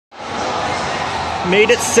Made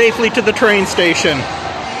it safely to the train station.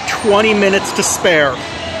 20 minutes to spare.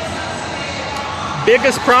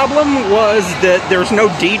 Biggest problem was that there's no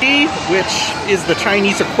Didi, which is the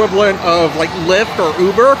Chinese equivalent of like Lyft or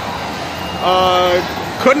Uber.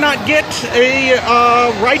 Could not get a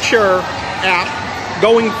rideshare app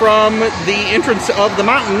going from the entrance of the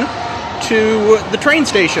mountain to the train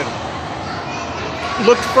station.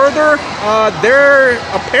 Looked further, there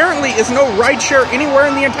apparently is no rideshare anywhere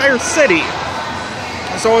in the entire city.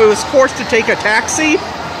 So I was forced to take a taxi,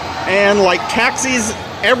 and like taxis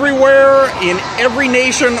everywhere in every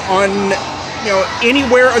nation on,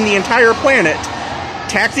 anywhere on the entire planet,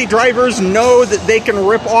 taxi drivers know that they can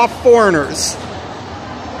rip off foreigners.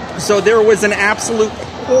 So there was an absolute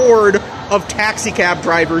horde of taxi cab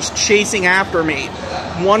drivers chasing after me.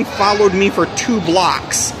 One followed me for 2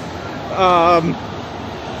 blocks.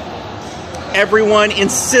 Everyone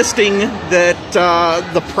insisting that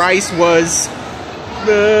the price was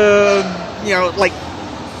like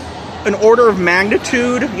an order of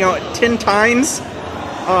magnitude, 10 times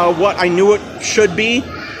what I knew it should be.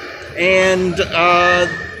 And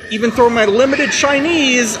even through my limited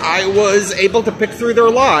Chinese, I was able to pick through their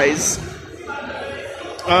lies.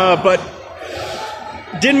 But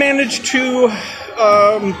did manage to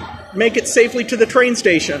make it safely to the train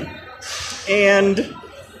station. And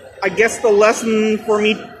I guess the lesson for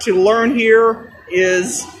me to learn here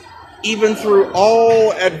is, even through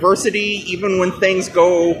all adversity, even when things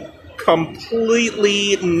go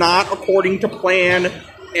completely not according to plan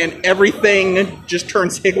and everything just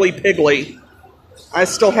turns higgly-piggly, I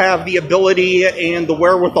still have the ability and the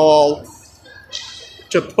wherewithal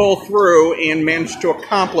to pull through and manage to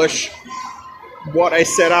accomplish what I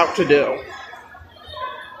set out to do.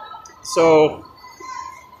 So,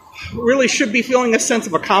 really should be feeling a sense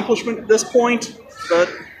of accomplishment at this point, but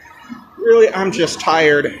really I'm just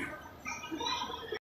tired.